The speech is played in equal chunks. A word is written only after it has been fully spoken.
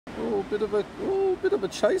bit of a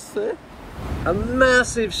chase there. A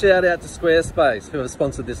massive shout out to Squarespace who have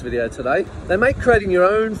sponsored this video today. They make creating your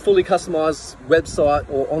own fully customized website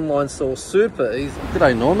or online store super easy.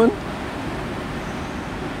 G'day Norman.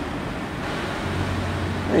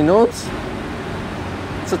 Hey Nords.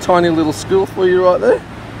 It's a tiny little school for you right there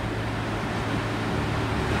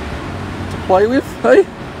to play with, hey?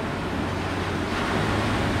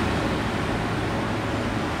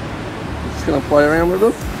 Just gonna play around with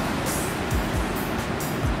them.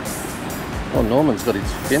 Oh, Norman's got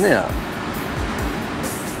his fin out.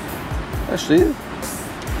 Actually,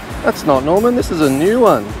 that's not Norman, this is a new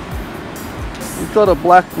one. You've got a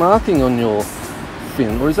black marking on your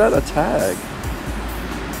fin, or is that a tag?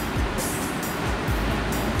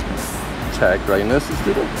 Tag grey nurses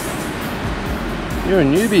did it. You're a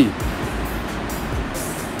newbie.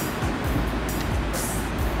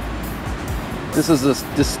 This is a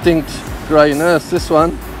distinct grey nurse, this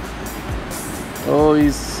one. Oh,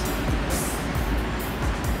 he's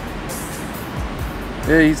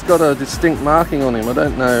got a distinct marking on him. I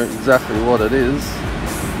don't know exactly what it is.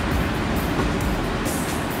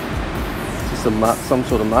 It's just some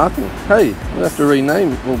sort of marking. Hey, we'll have to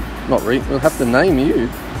rename, well, we'll have to name you.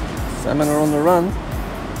 Salmon are on the run.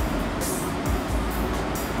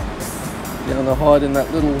 You're going to hide in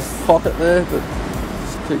that little pocket there, but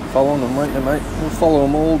just keep following them, won't you, mate? We'll follow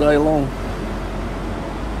them all day long.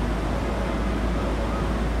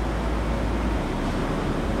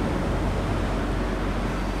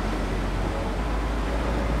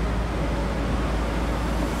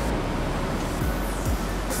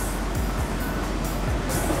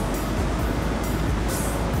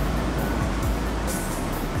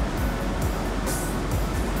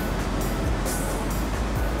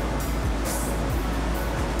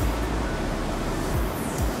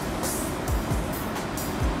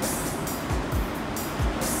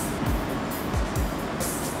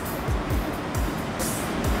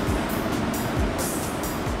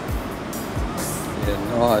 Yeah,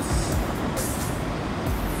 nice.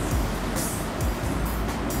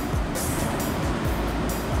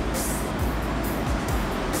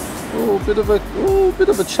 Oh, bit of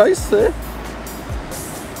a chase there.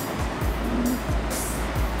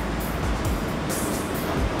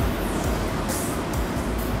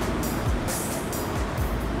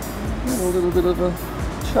 A little bit of a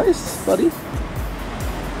chase, buddy.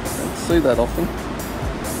 Don't see that often.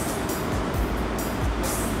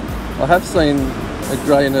 I have seen a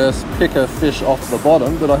grey nurse pick a fish off the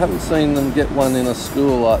bottom, but I haven't seen them get one in a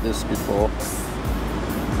school like this before.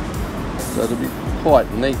 So it'll be quite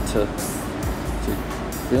neat to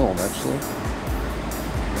film, actually.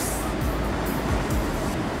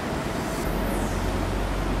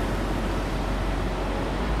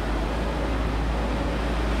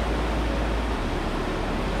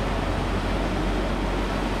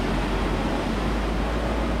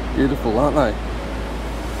 Beautiful, aren't they?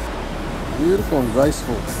 Beautiful and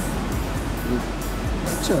graceful.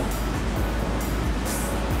 Gotcha.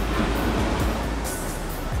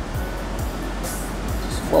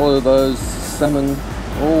 Just follow those salmon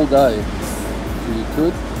all day if you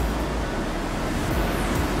could.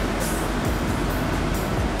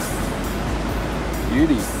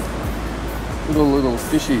 Beauty. Little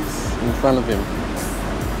fishies in front of him.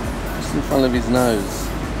 Just in front of his nose.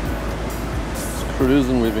 Just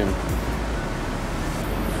cruising with him.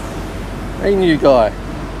 Hey new guy,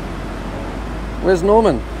 where's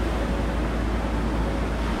Norman?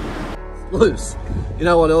 Loose. You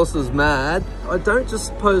know what else is mad? I don't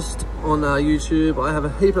just post on YouTube, I have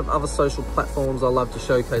a heap of other social platforms I love to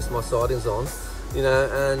showcase my sightings on. You know,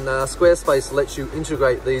 and Squarespace lets you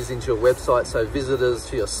integrate these into your website so visitors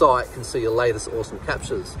to your site can see your latest awesome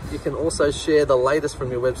captures. You can also share the latest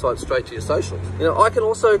from your website straight to your socials. You know, I can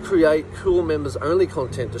also create cool members only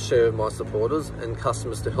content to share with my supporters and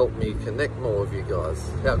customers to help me connect more with you guys.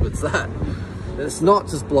 How good's that? And it's not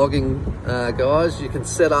just blogging, guys. You can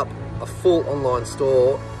set up a full online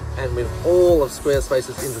store, and with all of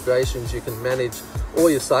Squarespace's integrations, you can manage all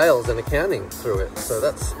your sales and accounting through it. So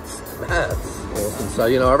that's awesome. So,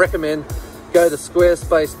 you know, I recommend go to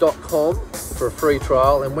squarespace.com for a free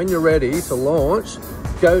trial, and when you're ready to launch,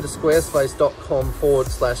 go to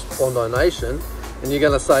squarespace.com/Bondi Nation, and you're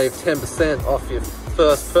going to save 10% off your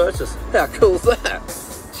first purchase. How cool is that?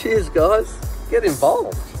 Cheers, guys. Get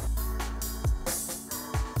involved.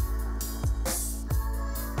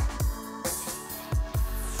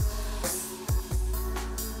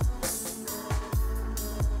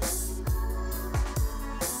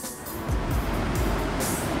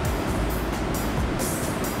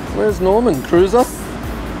 Where's Norman, cruiser?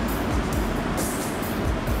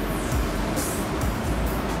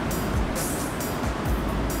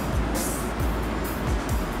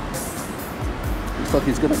 looks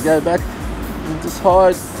like he's going to go back and just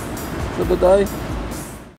hide for the day.